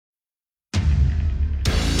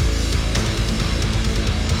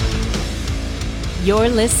You're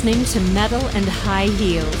listening to Metal and High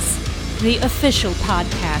Heels, the official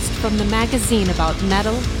podcast from the magazine about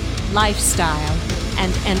metal, lifestyle,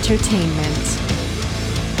 and entertainment.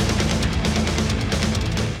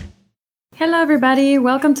 Hello everybody,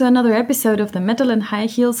 welcome to another episode of the Metal and High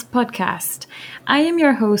Heels podcast. I am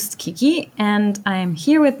your host Kiki and I am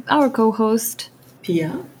here with our co-host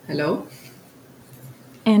Pia. Hello.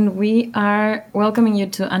 And we are welcoming you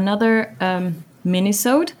to another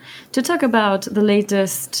minisode to talk about the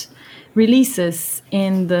latest releases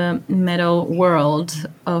in the metal world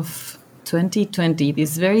of 2020,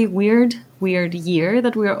 this very weird year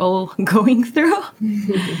that we're all going through.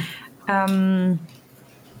 Do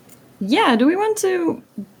we want to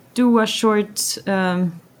do a short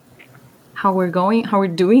how we're doing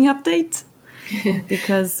update?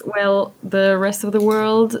 Because, well, the rest of the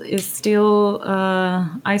world is still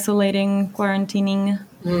isolating, quarantining.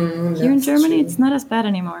 Here in Germany, true. It's not as bad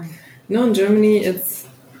anymore. No, in Germany, it's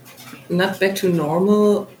not back to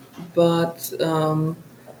normal, but the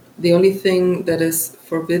only thing that is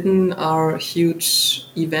forbidden are huge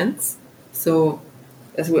events. So,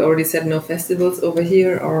 as we already said, no festivals over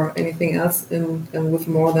here or anything else with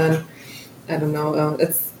more than, I don't know,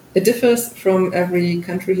 it differs from every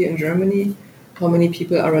country here in Germany, how many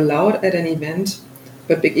people are allowed at an event,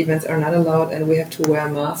 but big events are not allowed, and we have to wear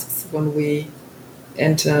masks when we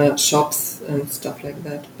enter shops and stuff like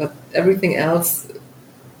that. But everything else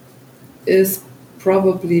is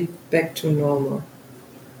probably back to normal.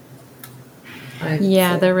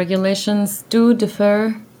 The regulations do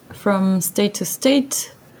differ from state to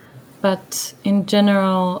state, but in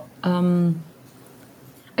general, I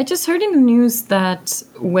just heard in the news that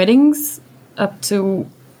weddings up to,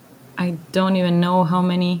 I don't even know how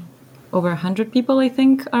many, over 100 people, I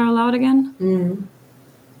think, are allowed again. Mm-hmm.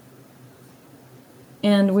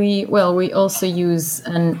 And we also use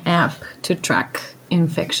an app to track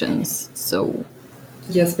infections. So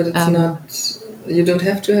yes, but it's not. You don't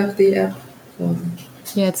have to have the app.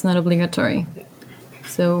 It's not obligatory.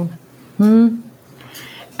 So,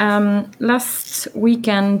 last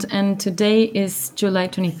weekend, and today is July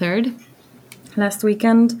 23rd. Last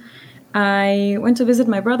weekend, I went to visit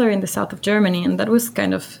my brother in the south of Germany, and that was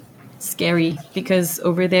kind of scary because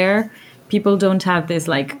over there, people don't have this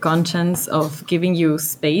conscience of giving you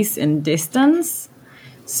space and distance.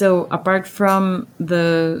 So apart from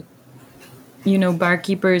the,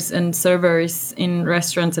 barkeepers and servers in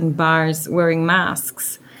restaurants and bars wearing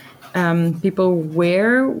masks, people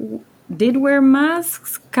did wear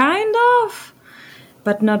masks, kind of,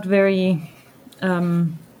 but not very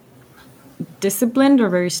disciplined or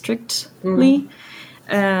very strictly.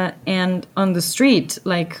 And on the street,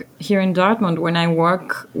 like here in Dortmund, when I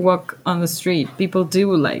walk on the street, people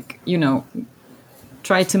do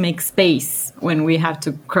try to make space when we have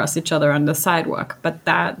to cross each other on the sidewalk. But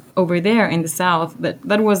that over there in the south, that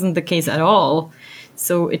wasn't the case at all.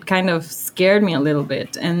 So it kind of scared me a little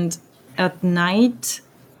bit. And at night,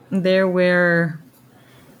 there were,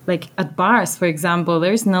 at bars, for example,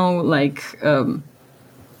 there's no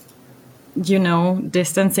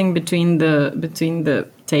distancing between the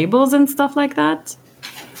tables and stuff like that.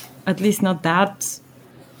 At least not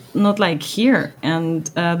like here. And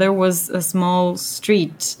there was a small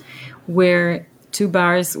street where two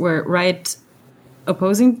bars were right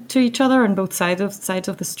opposing to each other on both sides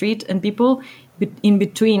of the street, and people in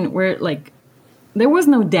between were there was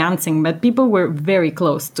no dancing, but people were very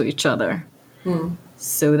close to each other.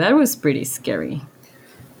 So that was pretty scary.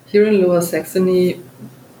 Here in Lower Saxony,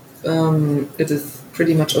 it is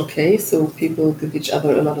pretty much okay, so people give each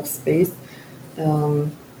other a lot of space.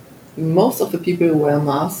 Most of the people wear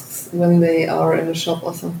masks when they are in a shop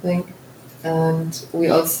or something, and we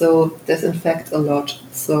also disinfect a lot.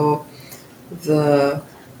 So the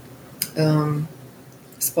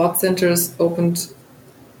sports centers opened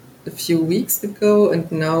a few weeks ago, and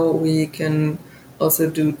now we can also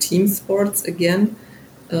do team sports again,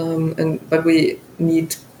 but we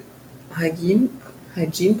need hygiene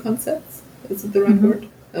concepts, is it the right word,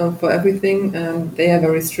 for everything. They are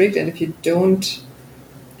very strict, and if you don't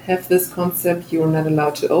have this concept, you're not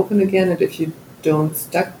allowed to open again, and if you don't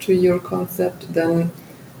stuck to your concept, then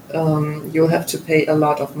you'll have to pay a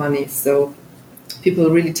lot of money. So people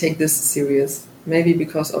really take this serious, maybe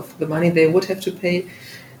because of the money they would have to pay.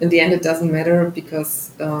 In the end, it doesn't matter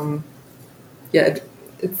because it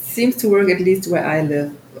seems to work, at least where I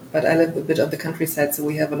live, but I live a bit on the countryside, so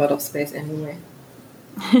we have a lot of space anyway.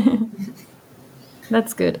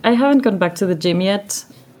 That's good. I haven't gone back to the gym yet,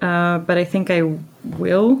 but I think I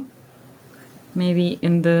will. maybe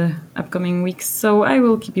in the upcoming weeks. So I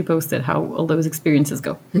will keep you posted how all those experiences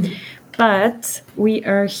go. But we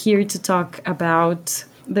are here to talk about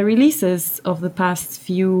the releases of the past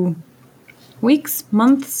few weeks,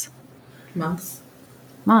 months.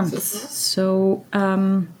 So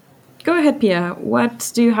go ahead, Pia.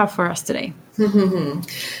 What do you have for us today?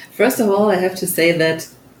 First of all, I have to say that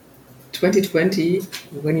 2020,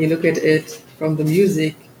 when you look at it from the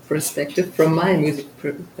music perspective, from my music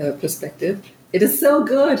perspective, it is so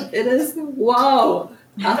good. It is wow.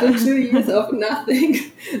 After 2 years of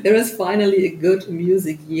nothing, there is finally a good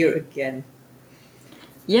music year again.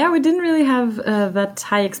 Yeah, we didn't really have that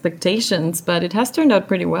high expectations, but it has turned out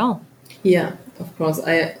pretty well. Yeah, of course.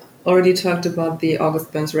 I already talked about the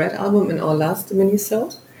August Burns Red album in our last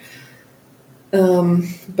mini-sode.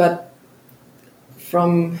 But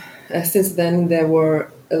from since then, there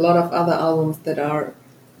were a lot of other albums that are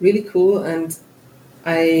really cool, and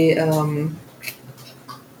I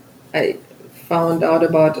found out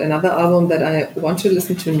about another album that I want to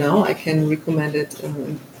listen to now. I can recommend it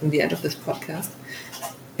in the end of this podcast.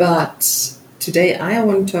 But today I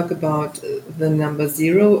want to talk about the number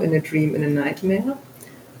 0, In a Dream, in a Nightmare,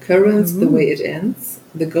 Currents, The Way It Ends,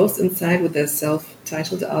 The Ghost Inside with their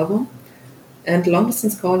self-titled album, and Long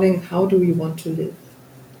Distance Calling, How Do We Want to Live?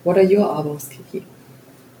 What are your albums, Kiki?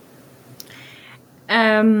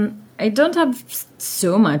 I don't have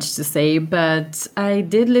so much to say, but I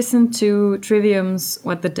did listen to Trivium's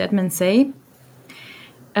What the Dead Men Say.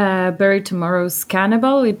 Bury Tomorrow's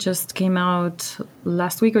Cannibal. It just came out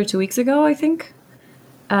last week or 2 weeks ago, I think.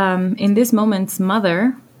 In This Moment's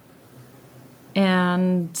Mother.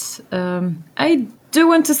 And I do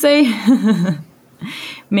want to say,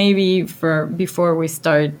 maybe before we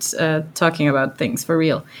start talking about things for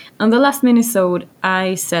real. On the last minisode,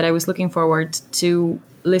 I said I was looking forward to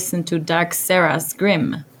listen to Dark Sarah's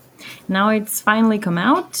Grim. Now it's finally come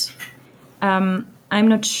out. I'm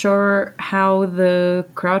not sure how the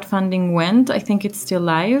crowdfunding went. I think it's still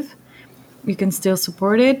live. You can still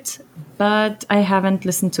support it, but I haven't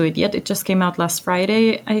listened to it yet. It just came out last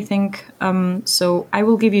Friday, I think. So I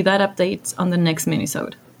will give you that update on the next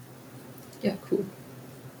minisode. Yeah, cool.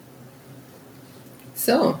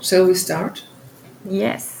 So, shall we start?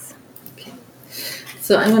 Yes. Okay.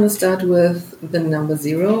 So I'm going to start with the number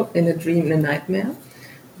 0, In a Dream, in a Nightmare.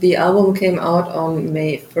 The album came out on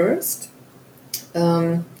May 1st.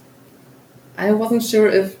 I wasn't sure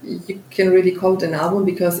if you can really call it an album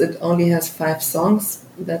because it only has 5 songs.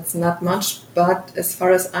 That's not much, but as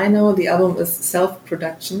far as I know, the album is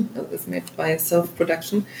self-production. It's made by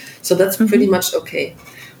self-production. So that's pretty much okay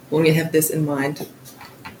when you have this in mind.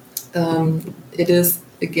 It is,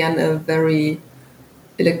 again, a very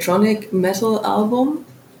electronic metal album.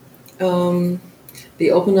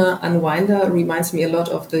 The opener, Unwinder, reminds me a lot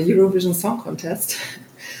of the Eurovision Song Contest.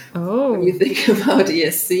 Oh. When you think about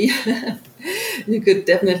ESC, you could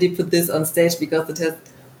definitely put this on stage because it has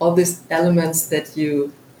all these elements that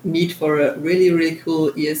you need for a really, really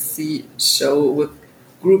cool ESC show with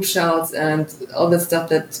group shouts and all that stuff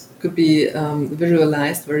that could be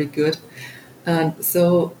visualized very good. And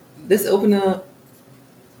so this opener,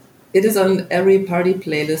 it is on every party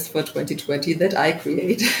playlist for 2020 that I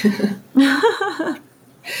create.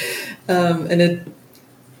 And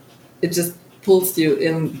it just pulls you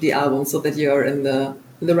in the album so that you are in the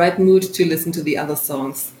right mood to listen to the other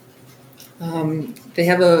songs. They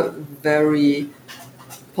have a very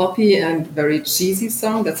poppy and very cheesy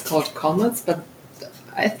song that's called Comets, but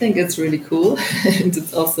I think it's really cool and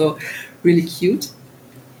it's also really cute.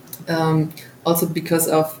 Also because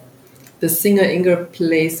of the singer Inger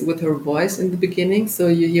plays with her voice in the beginning, so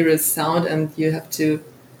you hear a sound and you have to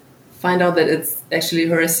find out that it's actually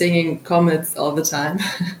her singing Comets all the time.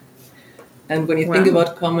 And when you think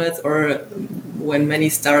about comets or when many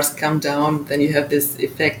stars come down, then you have this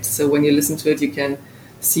effect. So when you listen to it, you can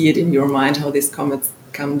see it in your mind how these comets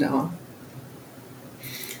come down.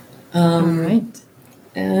 All right.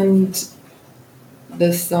 And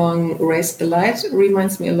the song Raise the Light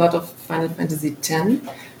reminds me a lot of Final Fantasy X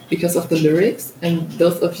because of the lyrics. And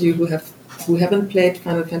those of you who haven't played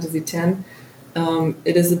Final Fantasy X,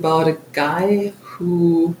 it is about a guy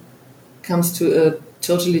who comes to a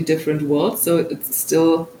totally different world. So it's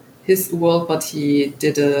still his world, but he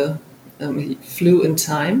he flew in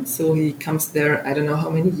time. So he comes there, I don't know how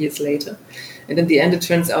many years later. And in the end, it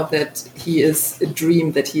turns out that he is a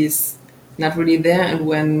dream, that he's not really there. And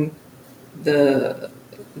when the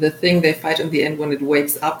thing they fight in the end, when it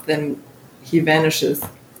wakes up, then he vanishes.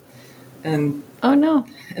 And oh no!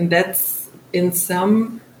 And that's in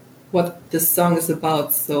some what this song is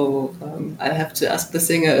about. So I have to ask the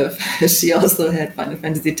singer if she also had Final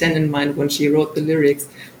Fantasy X in mind when she wrote the lyrics.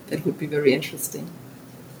 That would be very interesting.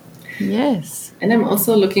 Yes. And I'm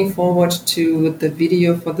also looking forward to the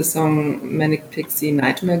video for the song Manic Pixie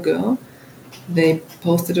Nightmare Girl. They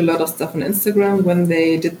posted a lot of stuff on Instagram when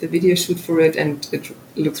they did the video shoot for it, and it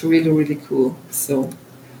looks really, really cool. So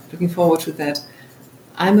looking forward to that.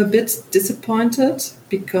 I'm a bit disappointed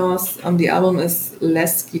because on the album is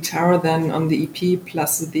less guitar than on the EP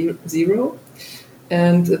plus zero.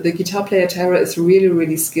 And the guitar player Tara is really,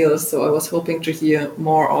 really skilled. So I was hoping to hear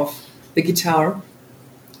more of the guitar.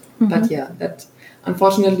 But yeah, that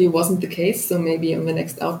unfortunately wasn't the case. So maybe on the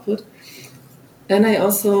next output. And I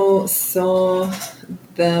also saw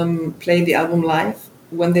them play the album live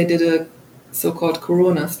when they did a so-called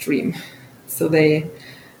Corona stream. So they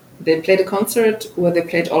played a concert where they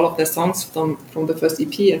played all of their songs from the first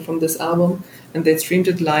EP and from this album, and they streamed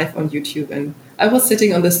it live on YouTube. And I was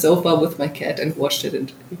sitting on the sofa with my cat and watched it,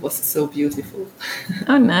 and it was so beautiful.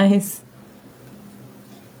 Oh, nice.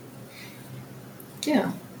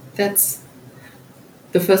 Yeah, that's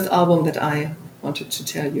the first album that I wanted to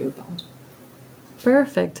tell you about.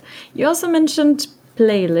 Perfect. You also mentioned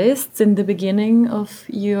playlists in the beginning of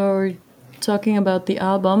your talking about the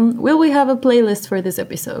album. Will we have a playlist for this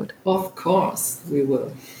episode? Of course we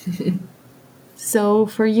will. So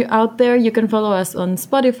for you out there, you can follow us on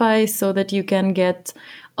Spotify so that you can get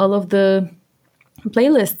all of the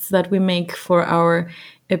playlists that we make for our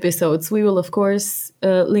episodes. We will, of course,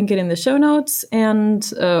 link it in the show notes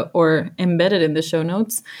and or embed it in the show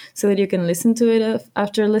notes so that you can listen to it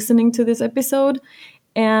after listening to this episode.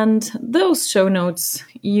 And those show notes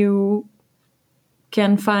you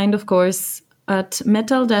can find, of course, at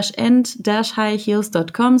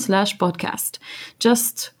metal-end-highheels.com/podcast.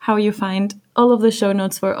 Just how you find all of the show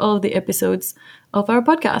notes for all of the episodes of our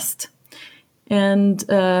podcast. And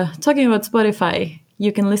talking about Spotify,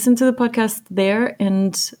 you can listen to the podcast there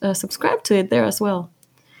and subscribe to it there as well.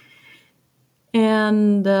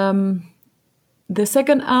 And the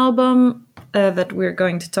second album that we're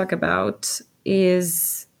going to talk about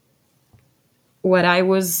is what I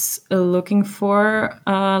was looking forward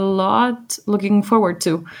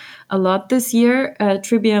to a lot this year,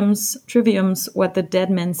 Trivium's What the Dead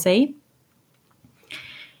Men Say.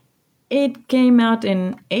 It came out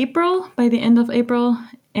in April, by the end of April,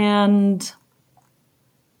 and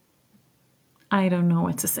I don't know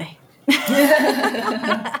what to say.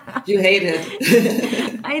 You hate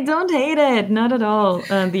it. I don't hate it, not at all.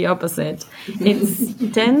 The opposite. It's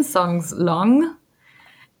 10 songs long.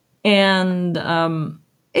 And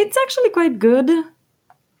it's actually quite good,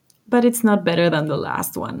 but it's not better than the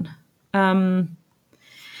last one. The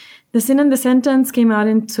Sin and the Sentence came out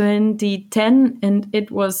in 2010, and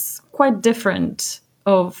it was quite different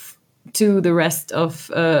to the rest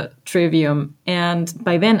of Trivium. And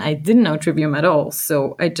by then, I didn't know Trivium at all.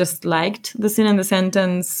 So I just liked The Sin and the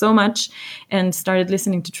Sentence so much and started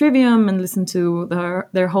listening to Trivium and listened to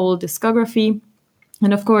their whole discography.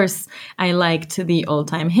 And of course, I liked the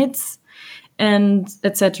all-time hits and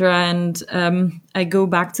etc. And I go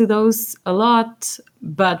back to those a lot.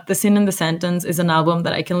 But The Sin and the Sentence is an album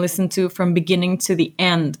that I can listen to from beginning to the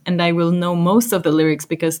end. And I will know most of the lyrics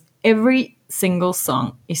because every single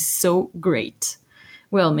song is so great.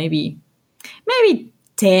 Well, maybe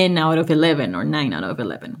 10 out of 11 or 9 out of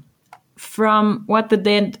 11. From What the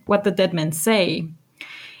Dead Men Say,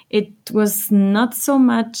 it was not so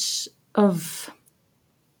much of...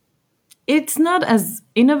 It's not as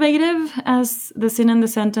innovative as The Sin and the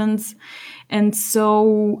Sentence. And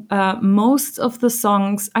so most of the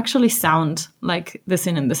songs actually sound like The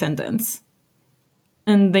Sin and the Sentence.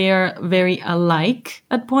 And they are very alike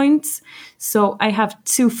at points. So I have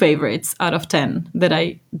 2 favorites out of 10 that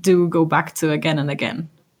I do go back to again and again.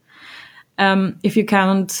 If you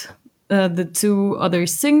count the 2 other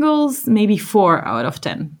singles, maybe 4 out of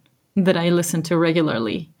 10 that I listen to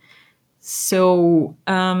regularly. So...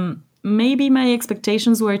 maybe my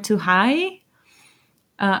expectations were too high.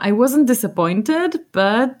 I wasn't disappointed,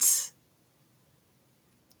 but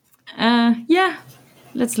yeah,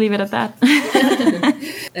 let's leave it at that.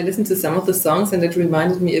 I listened to some of the songs and it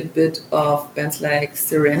reminded me a bit of bands like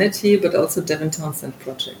Serenity, but also Devin Townsend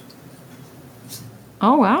Project.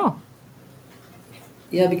 Oh, wow.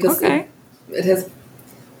 Yeah, because it has...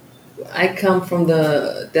 I come from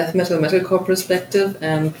the death metalcore perspective,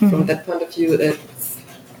 and from that point of view, it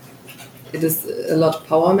is a lot of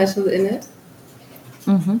power metal in it,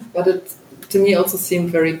 but it to me also seemed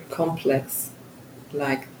very complex,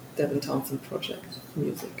 like Devin Townsend Project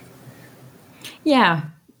music. Yeah,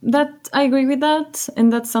 that I agree with that,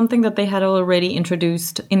 and that's something that they had already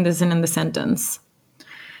introduced in the Sin and the Sentence.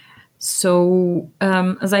 So,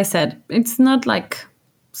 as I said, it's not like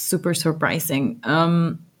super surprising.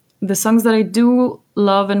 The songs that I do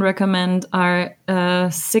love and recommend are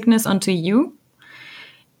Sickness Unto You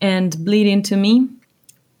and Bleed Into Me.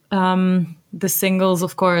 The singles,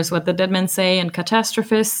 of course, What the Dead Men Say and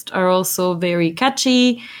Catastrophist are also very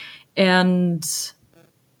catchy, and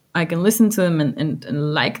I can listen to them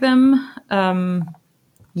and like them.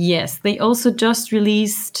 Yes, they also just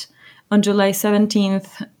released on July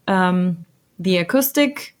 17th the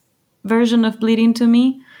acoustic version of Bleed Into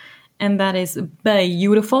Me, and that is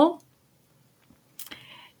beautiful.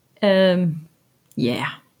 Yeah,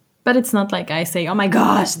 but it's not like I say, oh my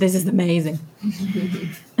gosh, this is amazing,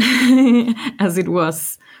 as it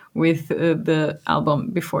was with the album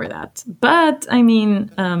before that. But I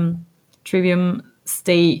mean, Trivium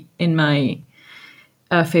stay in my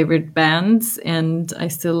favorite bands, and I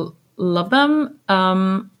still love them.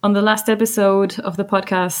 On the last episode of the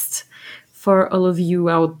podcast, for all of you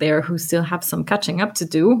out there who still have some catching up to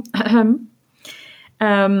do,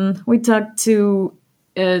 we talked to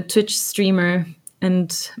a Twitch streamer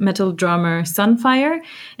and metal drummer Sunfire,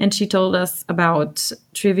 and she told us about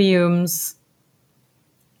Trivium's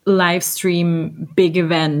live stream big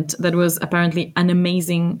event that was apparently an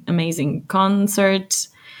amazing concert.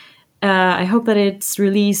 I hope that it's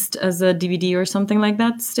released as a DVD or something like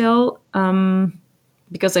that still,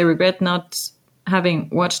 because I regret not having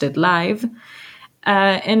watched it live.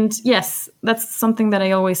 And yes, that's something that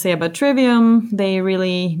I always say about Trivium. They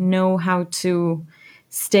really know how to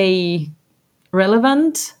stay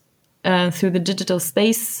relevant through the digital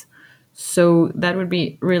space. So that would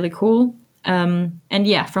be really cool. And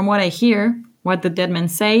yeah, from what I hear, What the Dead Men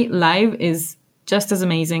Say live is just as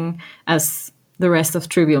amazing as the rest of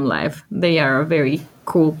Trivium live. They are a very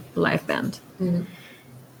cool live band. Mm-hmm.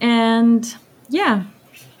 And yeah,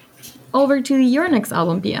 over to your next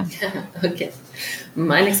album, Pia. Okay.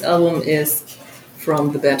 My next album is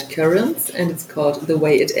from the band Currents, and it's called The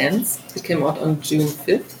Way It Ends. It came out on June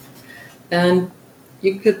 5th. And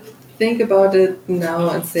you could think about it now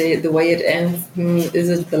and say, The Way It Ends, is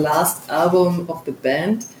it the last album of the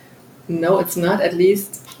band? No, it's not. At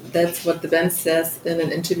least that's what the band says in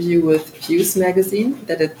an interview with Fuse magazine,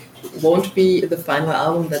 that it won't be the final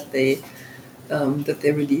album that they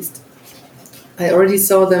released. I already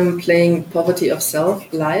saw them playing Poverty of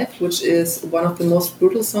Self live, which is one of the most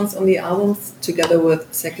brutal songs on the albums, together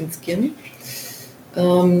with Second Skin.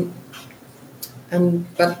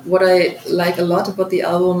 But what I like a lot about the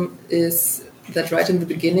album is that right in the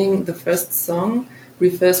beginning, the first song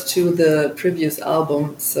refers to the previous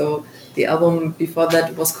album. So the album before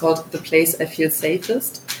that was called The Place I Feel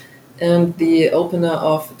Safest. And the opener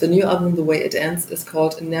of the new album, The Way It Ends, is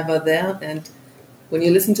called Never There. And when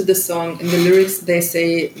you listen to the song, in the lyrics, they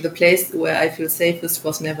say, the place where I feel safest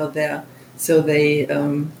was never there. So they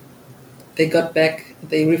got back,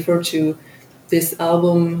 they refer to this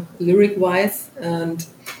album lyric-wise, and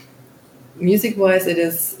music-wise, it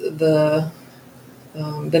is the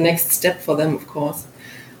next step for them, of course.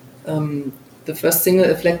 The first single,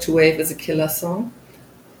 A Flag to Wave, is a killer song.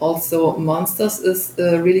 Also, Monsters is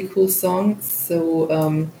a really cool song.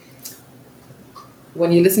 So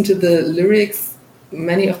when you listen to the lyrics,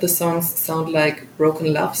 many of the songs sound like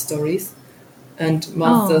broken love stories, and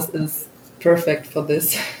Monsters is perfect for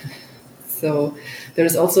this. So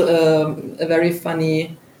there's also a very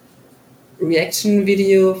funny reaction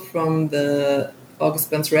video from the August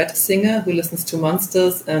Burns Red singer who listens to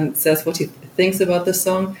Monsters and says what he thinks about the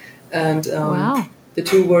song. And the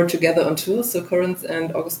two were together on tour, so Currents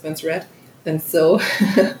and August Burns Red. And so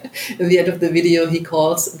at the end of the video, he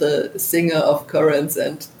calls the singer of Currents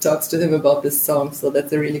and talks to him about this song. So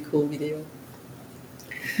that's a really cool video.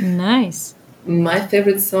 Nice. My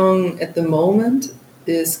favorite song at the moment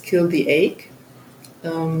is Kill the Ache.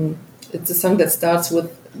 It's a song that starts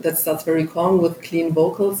very calm with clean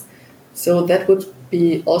vocals. So that would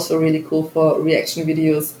be also really cool for reaction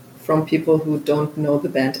videos from people who don't know the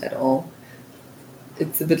band at all.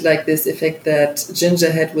 It's a bit like this effect that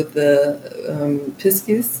Ginger had with the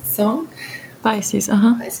Piskies song. Pisces,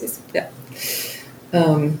 Pisces, yeah.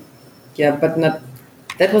 But not.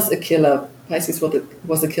 That was a killer. Pisces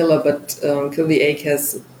was a killer, but Kill the Ache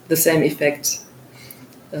has the same effect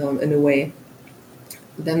in a way.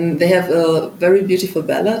 Then they have a very beautiful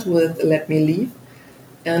ballad with Let Me Leave,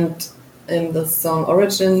 and in the song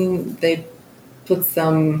Origin they put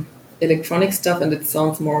some electronic stuff and it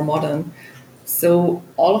sounds more modern. So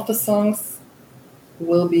all of the songs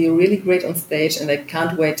will be really great on stage, and I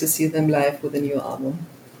can't wait to see them live with a new album.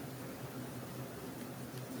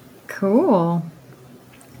 Cool.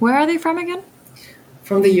 Where are they from again?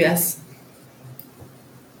 From the US.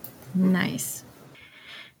 Nice.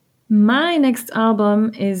 My next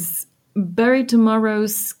album is Bury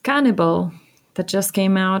Tomorrow's Cannibal that just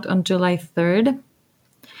came out on July 3rd.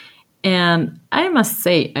 And I must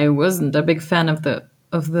say I wasn't a big fan of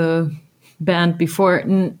the band before.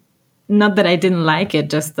 Not that I didn't like it,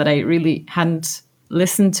 just that I really hadn't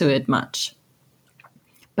listened to it much.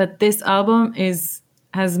 But this album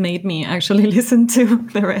has made me actually listen to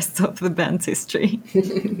the rest of the band's history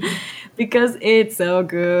because it's so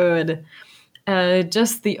good.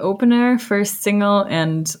 Just the opener, first single,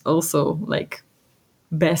 and also like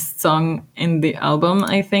best song in the album,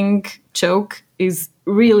 I think, Choke, is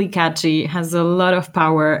really catchy, has a lot of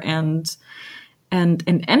power and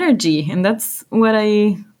energy, and that's what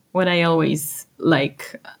I always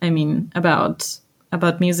like. I mean, about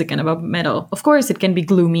music and about metal. Of course, it can be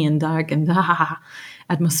gloomy and dark and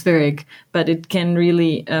atmospheric, but it can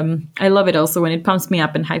really. I love it also when it pumps me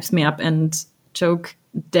up and hypes me up, and Choke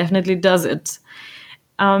definitely does it.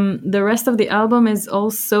 The rest of the album is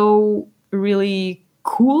also really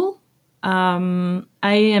cool. I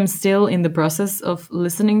am still in the process of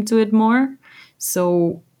listening to it more.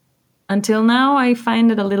 So until now, I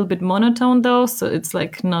find it a little bit monotone though. So it's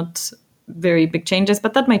like not very big changes,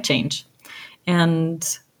 but that might change. And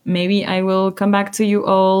maybe I will come back to you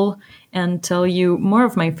all and tell you more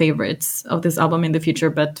of my favorites of this album in the future.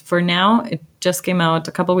 But for now, it just came out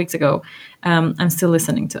a couple weeks ago. I'm still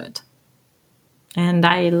listening to it. And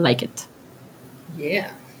I like it.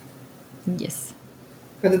 Yeah. Yes.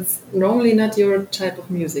 But it's normally not your type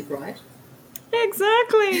of music, right?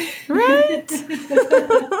 Exactly. Right?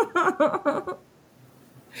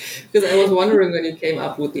 Because I was wondering when you came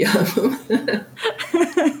up with the album.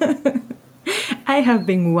 I have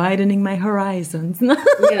been widening my horizons.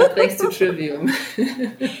 Yeah, thanks to Trivium.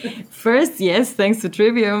 First, yes, thanks to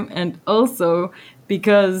Trivium, and also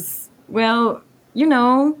because, well, you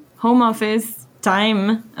know, home office,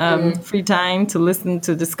 time, free time to listen,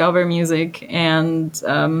 to discover music, and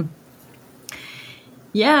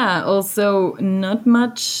yeah, also not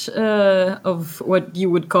much of what you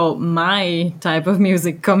would call my type of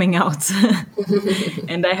music coming out.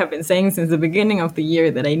 And I have been saying since the beginning of the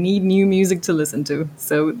year that I need new music to listen to.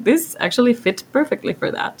 So this actually fit perfectly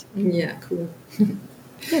for that. Yeah, cool.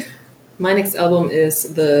 My next album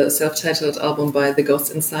is the self-titled album by The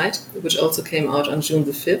Ghost Inside, which also came out on June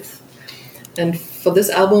the 5th. And for this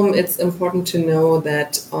album, it's important to know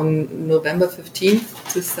that on November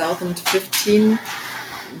 15th, 2015,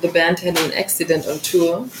 the band had an accident on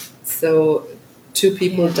tour. So 2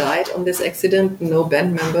 people died on this accident, no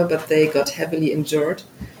band member, but they got heavily injured.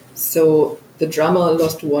 So the drummer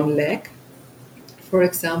lost 1 leg, for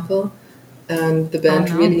example, and the band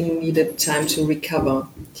really needed time to recover.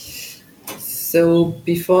 So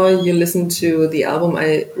before you listen to the album,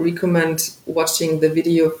 I recommend watching the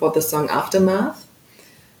video for the song Aftermath.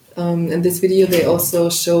 In this video, they also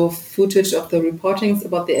show footage of the reportings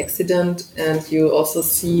about the accident, and you also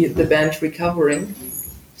see the band recovering,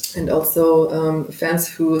 and also fans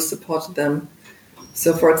who supported them.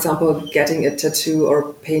 So, for example, getting a tattoo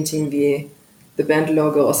or painting the band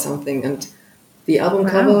logo or something. And the album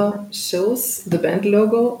cover shows the band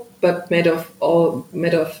logo, but made of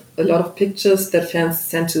a lot of pictures that fans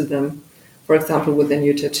sent to them. For example, with a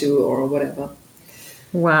new tattoo or whatever.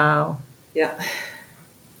 Wow. Yeah.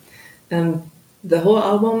 And the whole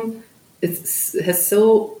album has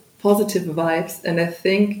so positive vibes, and I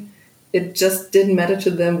think it just didn't matter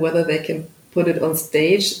to them whether they can put it on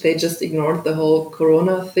stage. They just ignored the whole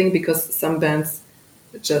Corona thing because some bands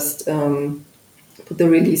just put the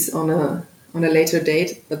release on a later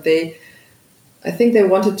date. But I think they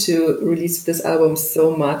wanted to release this album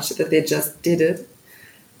so much that they just did it.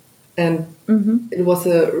 And it was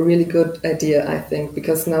a really good idea, I think,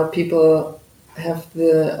 because now people have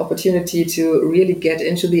the opportunity to really get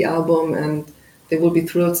into the album, and they will be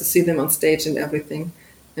thrilled to see them on stage and everything.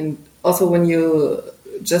 And also when you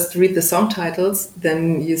just read the song titles,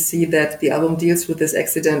 then you see that the album deals with this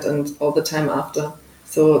accident and all the time after.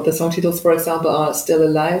 So the song titles, for example, are Still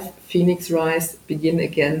Alive, Phoenix Rise, Begin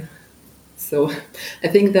Again. So I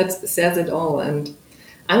think that says it all. And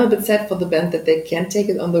I'm a bit sad for the band that they can't take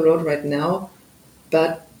it on the road right now,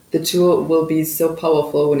 but the tour will be so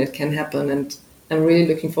powerful when it can happen, and I'm really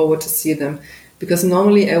looking forward to see them, because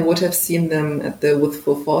normally I would have seen them at the With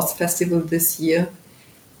Full Force festival this year.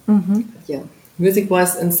 Yeah,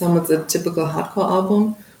 music-wise, in some it's a typical hardcore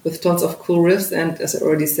album with tons of cool riffs and, as I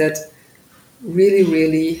already said, really,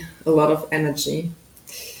 really a lot of energy.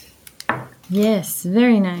 Yes,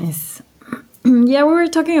 very nice. Yeah, we were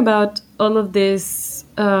talking about all of this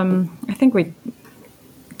I think we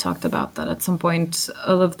talked about that at some point.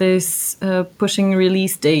 All of this pushing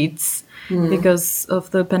release dates because of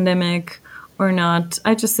the pandemic or not.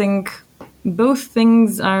 I just think both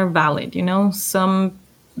things are valid. You know, some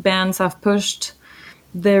bands have pushed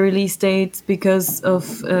their release dates because of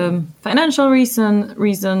financial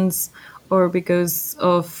reasons, or because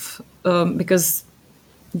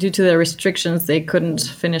due to the restrictions they couldn't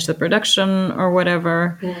finish the production or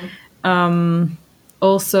whatever.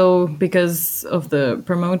 Also because of the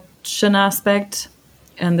promotion aspect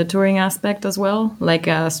and the touring aspect as well, like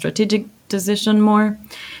a strategic decision more.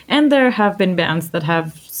 And there have been bands that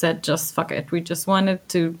have said, just fuck it, we just wanted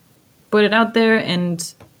to put it out there,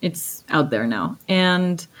 and it's out there now.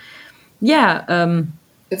 And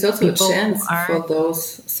it's also a chance for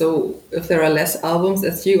those. So if there are less albums,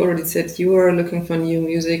 as you already said, you are looking for new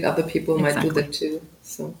music, other people might do that too.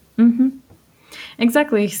 So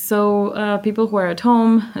exactly. So people who are at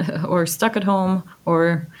home or stuck at home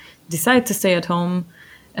or decide to stay at home,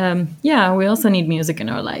 we also need music in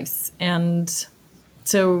our lives. And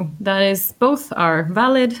so that is, both are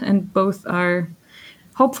valid and both are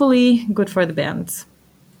hopefully good for the bands.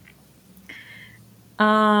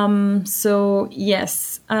 So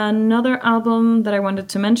yes, another album that I wanted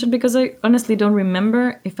to mention, because I honestly don't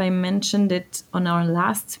remember if I mentioned it on our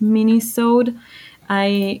last mini-sode.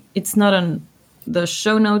 It's not on the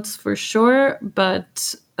show notes for sure,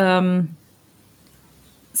 but so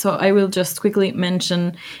I will just quickly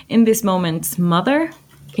mention In This Moment, Mother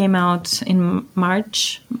came out in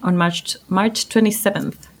March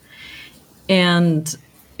 27th. And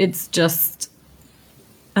it's just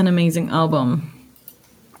an amazing album.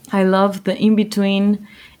 I love the In Between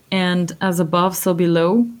and As Above, So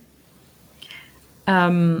Below,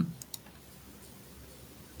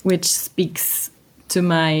 which speaks to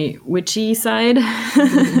my witchy side.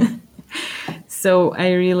 So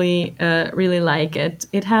I really like it.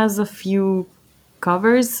 It has a few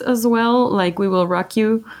covers as well, like We Will Rock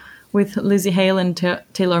You with Lizzie Hale and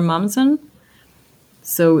Taylor Momsen.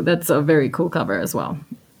 So that's a very cool cover as well.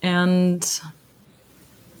 And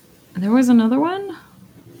there was another one.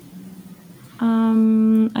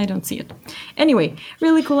 I don't see it. Anyway,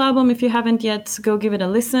 really cool album. If you haven't yet, go give it a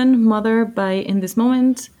listen. Mother by In This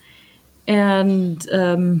Moment. And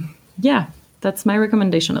that's my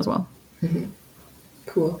recommendation as well.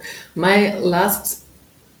 Cool. The last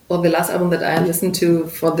album that I listened to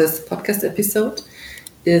for this podcast episode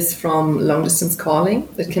is from Long Distance Calling,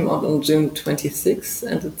 that came out on June 26th,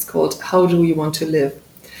 and it's called How Do You Want to Live?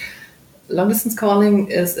 Long Distance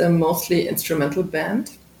Calling is a mostly instrumental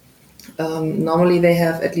band. Normally they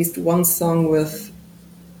have at least one song with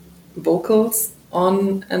vocals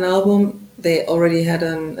on an album. They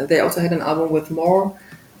also had an album with more,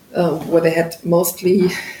 where they had mostly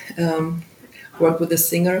worked with a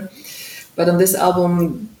singer. But on this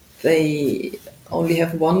album, they only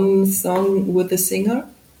have one song with a singer,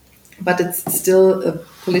 but it's still a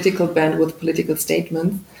political band with political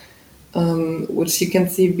statements, which you can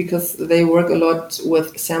see because they work a lot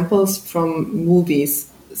with samples from movies.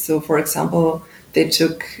 So, for example, they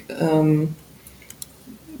took a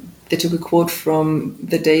quote from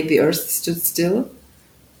The Day the Earth Stood Still,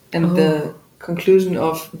 and the conclusion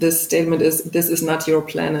of this statement is, "This is not your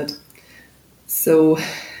planet." So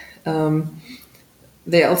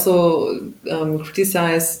they also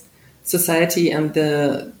criticize society, and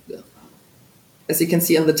as you can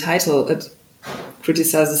see on the title, it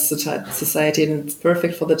criticizes society, and it's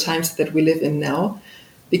perfect for the times that we live in now,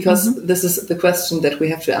 because this is the question that we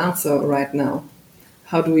have to answer right now.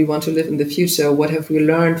 How do we want to live in the future? What have we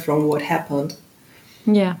learned from what happened?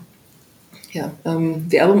 Yeah.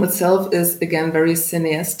 The album itself is, again, very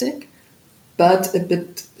cineastic, but a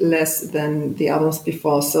bit less than the albums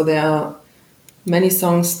before. So there are many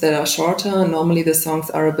songs that are shorter. Normally the songs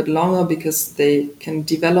are a bit longer because they can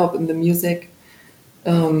develop in the music.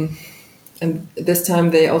 And this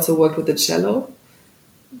time they also worked with the cello,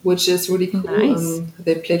 which is really cool. Nice.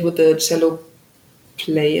 They played with the cello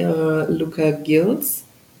player Luca Gills.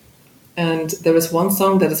 And there is one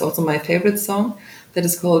song that is also my favorite song that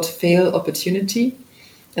is called Fail Opportunity.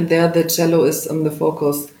 And there the cello is on the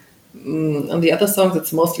focus. On the other songs,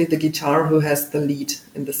 it's mostly the guitar who has the lead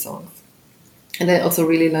in the songs. And I also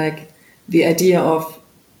really like the idea of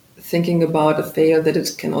thinking about a fail, that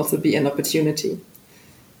it can also be an opportunity.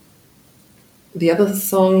 The other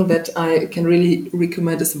song that I can really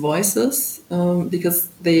recommend is Voices, because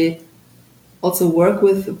they also work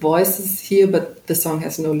with voices here, but the song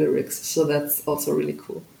has no lyrics, so that's also really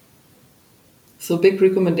cool. So big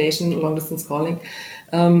recommendation, Long Distance Calling.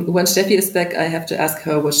 When Steffi is back, I have to ask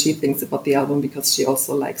her what she thinks about the album, because she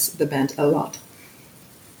also likes the band a lot.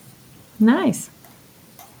 Nice.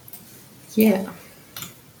 Yeah.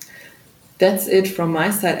 That's it from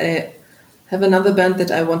my side. I have another band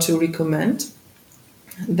that I want to recommend.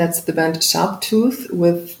 That's the band Sharptooth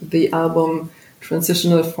with the album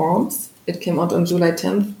Transitional Forms. It came out on July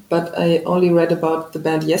 10th, but I only read about the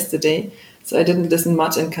band yesterday, so I didn't listen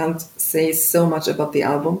much and can't say so much about the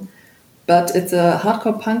album. But it's a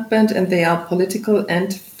hardcore punk band and they are political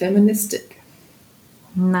and feministic.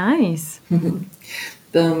 Nice.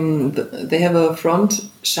 They have a front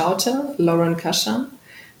shouter, Lauren Kashan,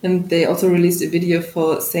 and they also released a video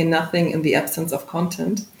for Say Nothing in the Absence of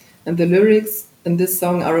Content. And the lyrics in this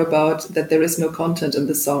song are about that there is no content in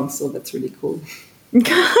the song, so that's really cool.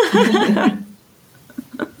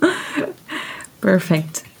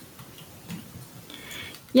 Perfect.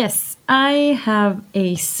 Yes, I have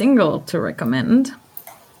a single to recommend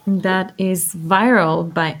that is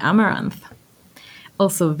Viral by Amaranth.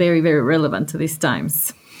 Also very, very relevant to these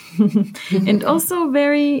times. And also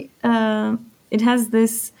very, it has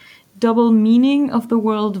this double meaning of the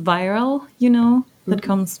word viral, that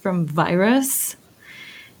comes from virus,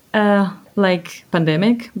 like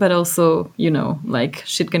pandemic, but also, like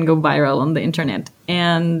shit can go viral on the internet.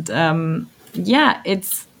 And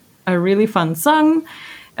it's a really fun song,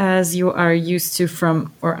 as you are used to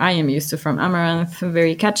from, or I am used to from Amaranth.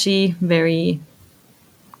 Very catchy, very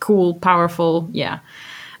cool, powerful. Yeah.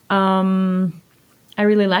 I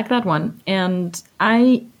really like that one. And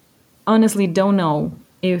I honestly don't know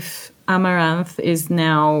if Amaranth is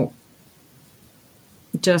now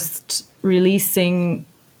just releasing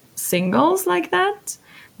singles like that.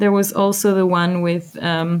 There was also the one with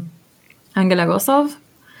Angela Gosov,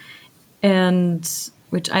 and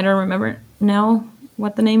which I don't remember now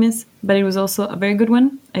what the name is, but it was also a very good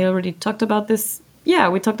one. I already talked about this. Yeah,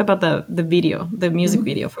 we talked about the video, the music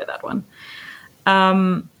video for that one.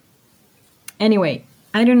 Anyway,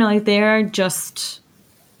 I don't know if they're just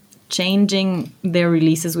changing their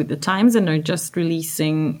releases with the times and are just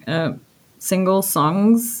releasing single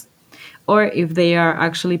songs, or if they are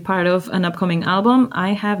actually part of an upcoming album.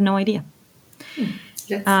 I have no idea.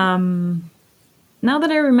 Now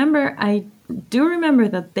that I remember, I do remember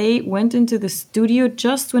that they went into the studio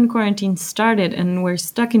just when quarantine started and were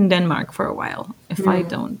stuck in Denmark for a while, if I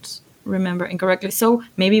don't remember incorrectly. So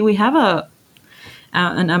maybe we have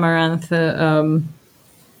an Amaranth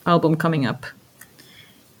album coming up.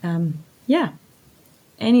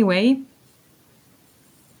 Anyway,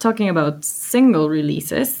 talking about single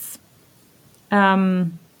releases, the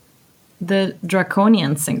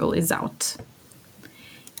Draconian single is out,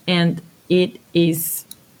 and it is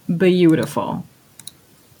beautiful.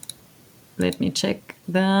 Let me check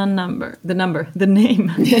the name.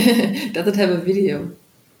 Does it have a video?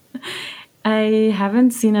 I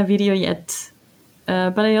haven't seen a video yet,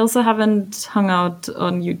 but I also haven't hung out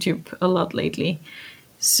on YouTube a lot lately.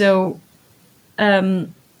 So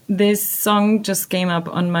this song just came up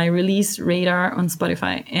on my release radar on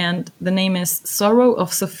Spotify, and the name is Sorrow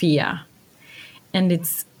of Sophia. And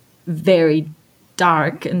it's very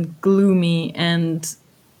dark and gloomy and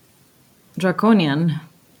draconian.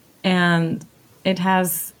 And it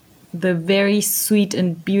has the very sweet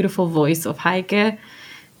and beautiful voice of Heike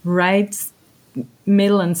right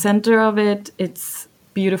middle and center of it. It's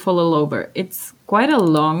beautiful all over. It's quite a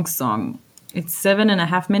long song. It's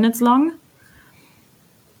 7.5 minutes long,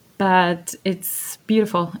 but it's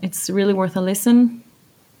beautiful. It's really worth a listen.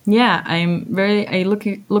 Yeah, I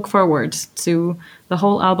look forward to the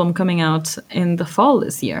whole album coming out in the fall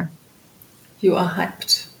this year. You are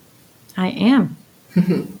hyped. I am.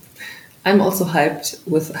 I'm also hyped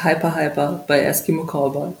with Hyper Hyper by Eskimo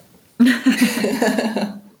Callboy.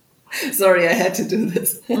 Sorry, I had to do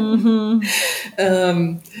this. And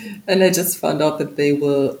I just found out that they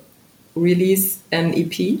will release an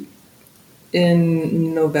EP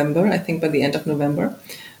in November, I think by the end of November.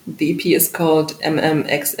 The EP is called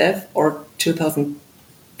MMXF or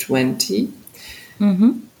 2020.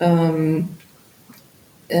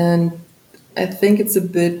 And I think it's a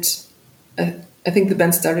bit, I think the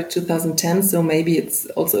band started 2010, so maybe it's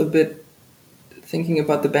also a bit thinking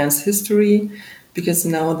about the band's history, because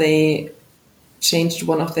now they changed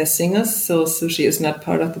one of their singers, so Sushi is not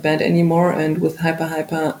part of the band anymore, and with Hyper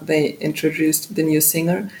Hyper they introduced the new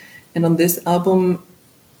singer. And on this album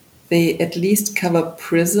they at least cover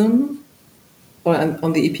Prism or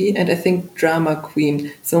on the EP, and I think Drama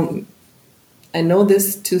Queen. So I know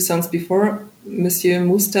these two songs before. Monsieur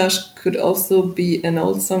Moustache could also be an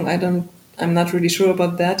old song. I'm not really sure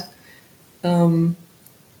about that. But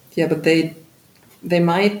they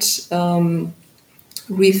might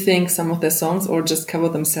rethink some of their songs or just cover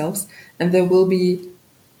themselves. And there will be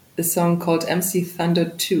a song called MC Thunder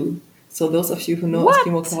 2. So those of you who know What?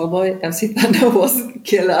 Eskimo Cowboy, MC Thunder was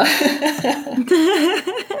killer.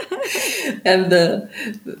 And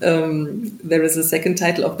there is a second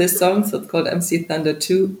title of this song, so it's called MC Thunder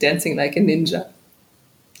 2, Dancing Like a Ninja.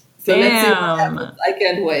 So let's see what Damn. happens. I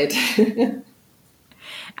can't wait.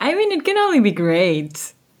 I mean, it can only be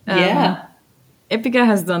great. Yeah. Epica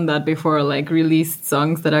has done that before, like released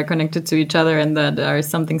songs that are connected to each other and that are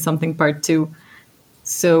something part 2.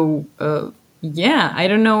 So, yeah, I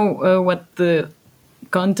don't know what the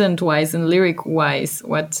content-wise and lyric-wise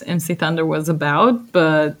what MC Thunder was about,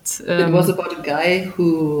 but It was about a guy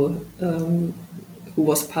who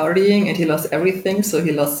was partying and he lost everything. So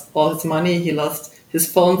he lost all his money, he lost his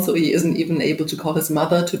phone, so he isn't even able to call his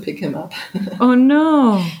mother to pick him up. oh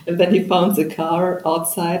no. And then he found a car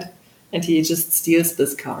outside and he just steals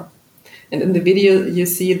this car. And in the video, you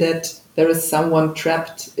see that there is someone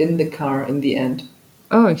trapped in the car in the end.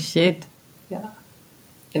 Oh shit. Yeah.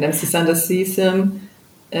 And MC Thunder sees him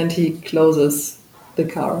and he closes the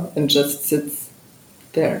car and just sits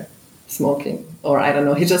there smoking. Or I don't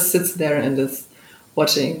know, he just sits there and is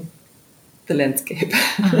watching the landscape.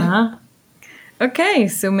 Uh-huh. Okay,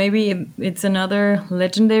 so maybe it's another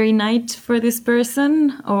legendary night for this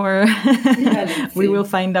person, or let's we see. will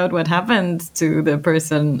find out what happened to the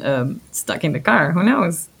person stuck in the car. Who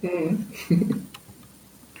knows?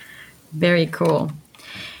 Very cool.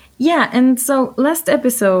 Yeah, and so last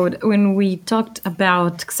episode, when we talked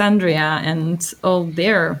about Xandria and all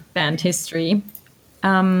their band history,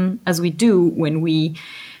 as we do when we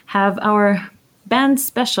have our band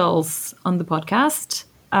specials on the podcast,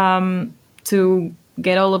 to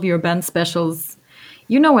get all of your band specials,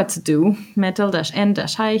 you know what to do.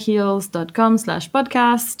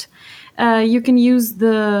 metal-n-highheels.com/podcast. You can use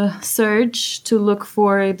the search to look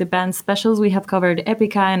for the band specials. We have covered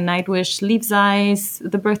Epica and Nightwish, Leaves Eyes,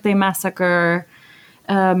 The Birthday Massacre,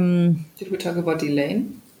 Did we talk about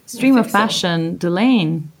Delane? Stream I of think so. Passion,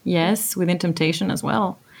 Delane, yes, Within Temptation as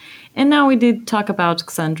well. And now we did talk about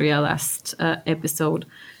Xandria last episode.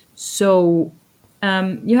 So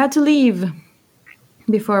you had to leave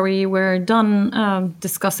before we were done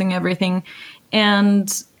discussing everything.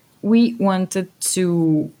 And we wanted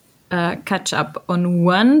to catch up on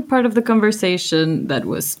one part of the conversation that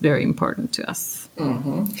was very important to us.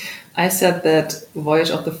 I said that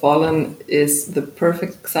Voyage of the Fallen is the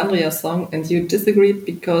perfect Xandria song, and you disagreed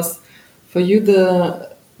because for you the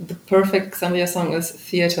perfect Xandria song is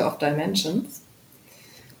Theater of Dimensions.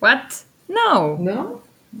 What? No. No?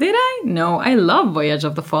 Did I? No, I love Voyage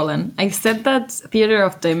of the Fallen. I said that Theater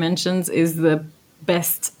of Dimensions is the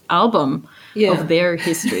best album of their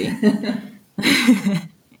history.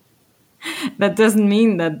 That doesn't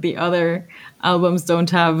mean that the other albums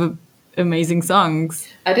don't have amazing songs.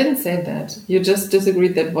 I didn't say that. You just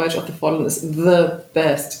disagreed that Voyage of the Fallen is the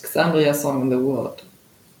best Xandria song in the world.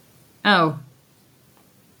 Oh.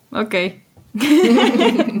 Okay.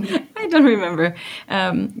 I don't remember.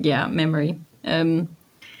 Yeah, memory.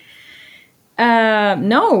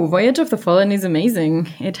 No, Voyage of the Fallen is amazing.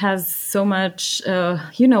 It has so much,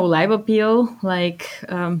 live appeal, like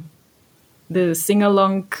the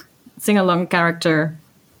sing-along character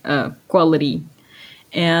quality.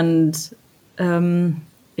 And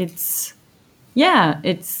it's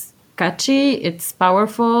catchy, it's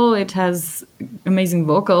powerful, it has amazing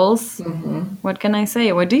vocals. What can I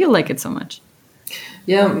say? Why do you like it so much?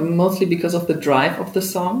 Yeah, mostly because of the drive of the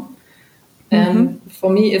song. And for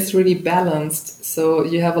me, it's really balanced. So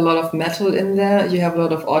you have a lot of metal in there, you have a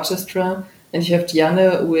lot of orchestra, and you have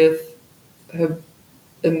Diane with her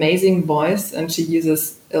amazing voice, and she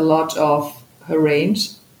uses a lot of her range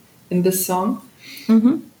in this song.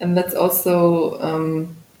 And that's also,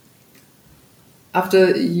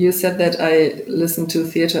 after you said that, I listened to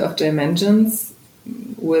Theater of Dimensions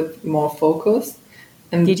with more focus.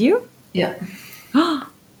 And Did you? yeah.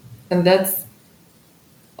 And that's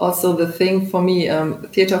also the thing for me.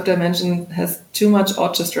 Theater of Dimension has too much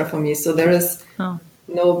orchestra for me. So there is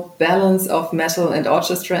no balance of metal and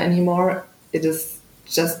orchestra anymore. It is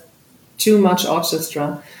just too much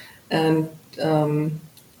orchestra. And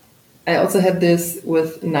I also had this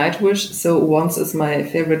with Nightwish. So Once is my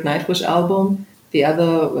favorite Nightwish album. The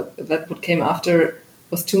other that what came after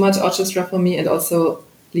was too much orchestra for me. And also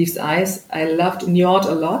Leaves Eyes. I loved Njord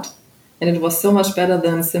a lot. And it was so much better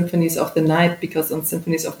than Symphonies of the Night, because on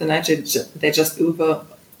Symphonies of the Night they just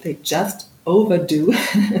overdo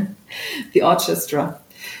the orchestra.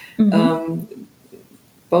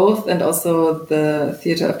 Both and also the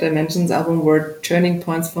Theater of Dimensions album were turning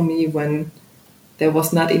points for me when there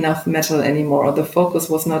was not enough metal anymore, or the focus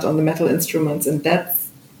was not on the metal instruments, and that's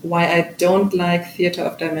why I don't like Theater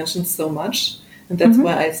of Dimensions so much. And that's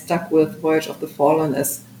why I stuck with Voyage of the Fallen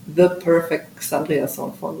as the perfect Xandria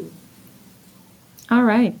song with Voyage of the Fallen as the perfect Xandria song for me. All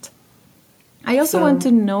right. I also want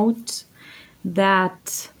to note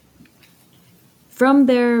that from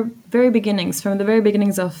their very beginnings, of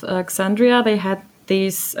Xandria, they had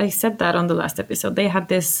these, I said that on the last episode, they had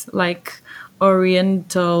this like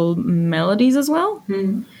oriental melodies as well,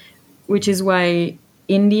 which is why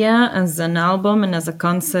India as an album and as a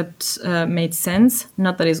concept made sense.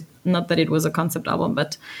 Not that it was a concept album,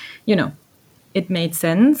 but it made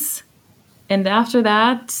sense. And after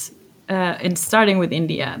that, and starting with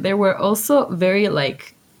India, there were also very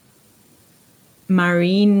like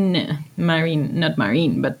maritime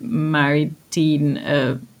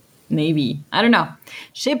navy. I don't know,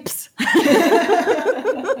 ships.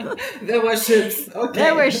 There were ships. Okay.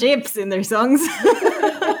 There were ships in their songs.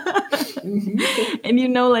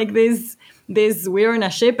 And like this we're in a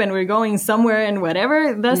ship and we're going somewhere and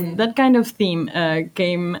whatever. That kind of theme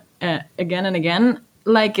came again and again,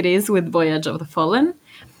 like it is with Voyage of the Fallen.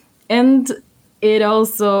 And it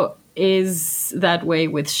also is that way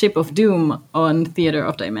with Ship of Doom on Theater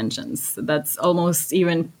of Dimensions. That's almost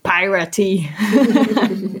even piratey.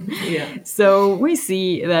 Yeah. So we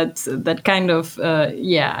see that kind of,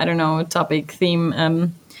 topic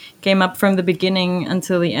theme came up from the beginning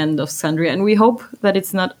until the end of Xandria. And we hope that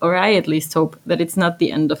it's not, or I at least hope that it's not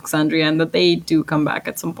the end of Xandria and that they do come back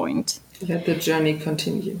at some point. Let the journey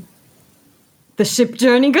continue. The ship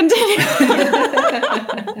journey continue.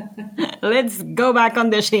 Let's go back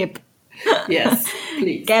on the ship. Yes,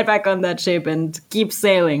 please. Get back on that ship and keep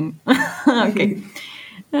sailing. Okay.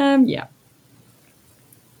 Yeah.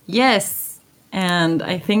 Yes. And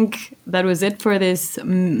I think that was it for this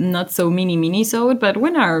not so mini-sode, but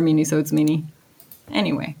when are our mini-sodes mini?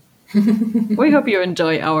 Anyway. We hope you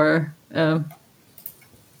enjoy our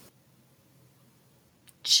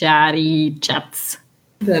chatty chats.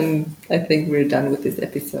 Then I think we're done with this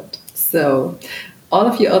episode. So all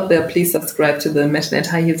of you out there, please subscribe to the Metal and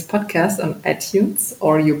High Heels podcast on iTunes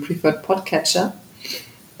or your preferred podcatcher.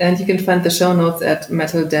 And you can find the show notes at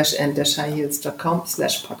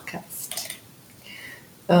metal-and-highheels.com/podcast.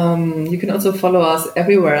 You can also follow us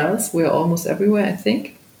everywhere else. We're almost everywhere, I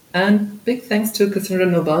think. And big thanks to Cassandra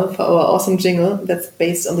Nobel for our awesome jingle that's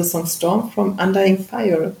based on the song Storm from Undying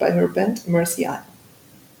Fire by her band Mercy Isle.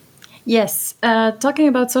 Yes, talking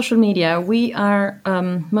about social media, we are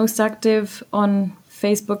most active on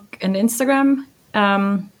Facebook and Instagram,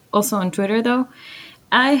 also on Twitter though.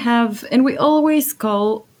 And we always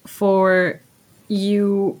call for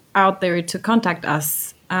you out there to contact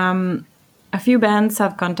us. A few bands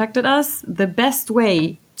have contacted us. The best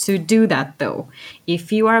way to do that though,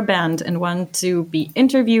 if you are a band and want to be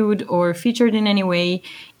interviewed or featured in any way,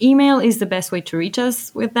 email is the best way to reach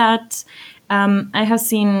us with that. I have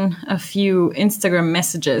seen a few Instagram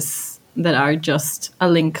messages that are just a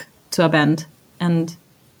link to a band, and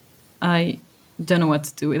I don't know what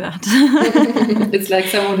to do with that. It's like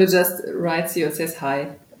someone who just writes you and says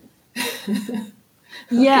hi.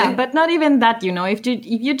 Yeah, Okay. but not even that, if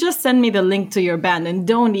you just send me the link to your band and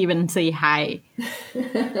don't even say hi,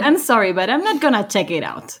 I'm sorry, but I'm not gonna check it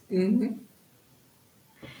out. Mm-hmm.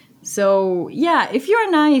 So, yeah, if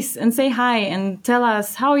you're nice and say hi and tell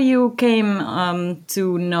us how you came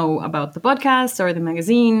to know about the podcast or the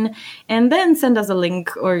magazine, and then send us a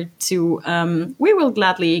link or two, we will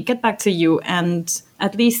gladly get back to you and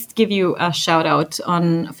at least give you a shout out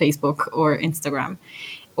on Facebook or Instagram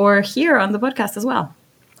or here on the podcast as well.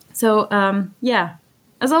 So, yeah,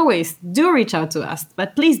 as always, do reach out to us,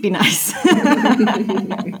 but please be nice.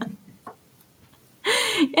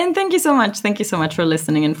 And thank you so much. Thank you so much for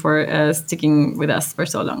listening and for sticking with us for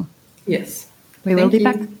so long. Yes. We will be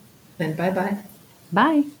back. And bye-bye.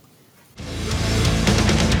 Bye.